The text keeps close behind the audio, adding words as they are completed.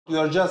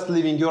You're just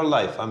living your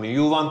life. I mean,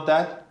 you want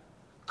that?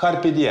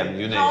 Carpe diem,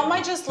 you know. How am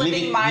I just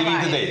living my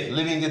life?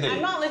 Living the day.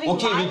 I'm not living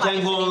okay, my life we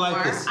can go on anymore.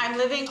 like this. I'm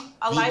living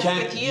a life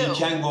with you. We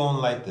can go on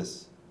like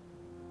this.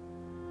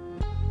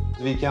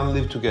 We can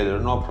live together,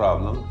 no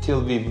problem,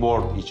 till we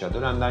bored each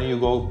other, and then you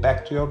go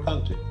back to your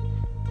country.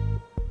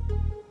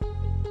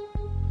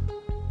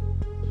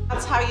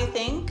 That's how you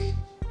think?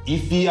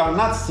 If we are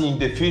not seeing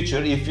the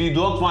future, if we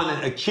don't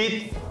want a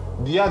kid,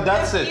 yeah,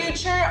 that's it. The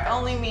future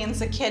only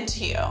means a kid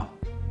to you.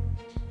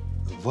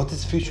 What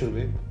is future,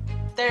 babe?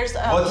 There's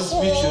a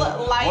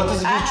whole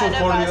life ahead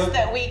of us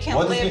that we can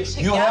live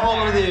together. You have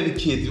already a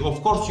kid.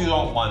 Of course you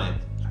don't want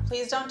it.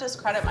 Please don't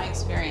discredit my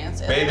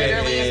experience. It Baby,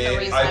 literally is the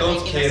reason I don't I'm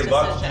making care this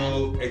what decision.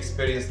 you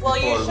experienced Well,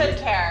 before. you should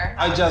care.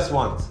 I just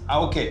want.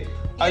 Okay. You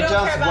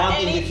don't care about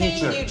anything, in the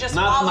future. you just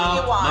not want now,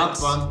 what you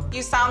want. Not one.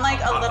 You sound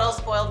like a little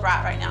spoiled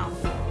brat right now.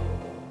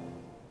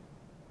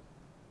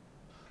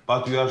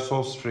 But you are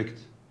so strict.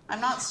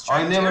 I'm not strict.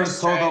 I never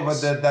thought of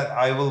it that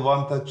I will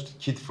want a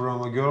kid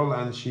from a girl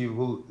and she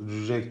will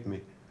reject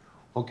me.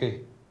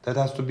 Okay, that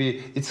has to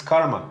be, it's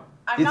karma.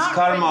 I'm not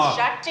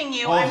rejecting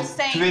you, I'm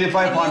saying, can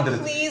you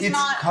please it's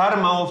not...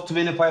 karma of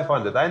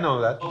 2,500, I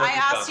know that. I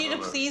asked you to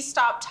please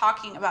stop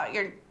talking about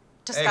your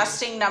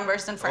disgusting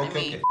numbers in front of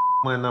me. Okay,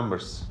 my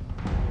numbers.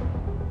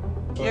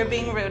 You're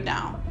being rude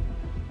now.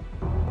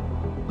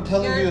 I'm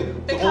telling you,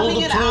 becoming all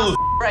the an truth.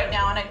 right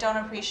now, and I don't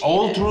appreciate it.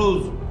 All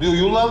truth. Do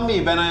you love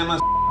me when I am a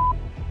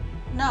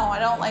No, I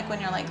don't like when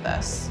you're like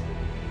this.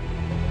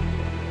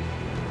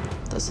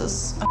 This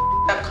is a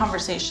up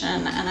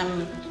conversation, and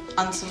I'm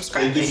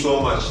unsubscribing. Thank you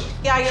so much.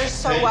 Yeah, you're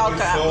so welcome.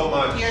 Thank you so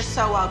much. You're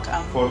so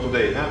welcome. For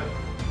today, huh?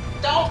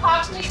 Don't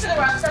talk to me for the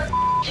rest of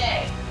the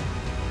day.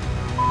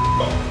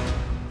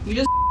 You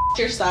just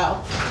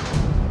yourself.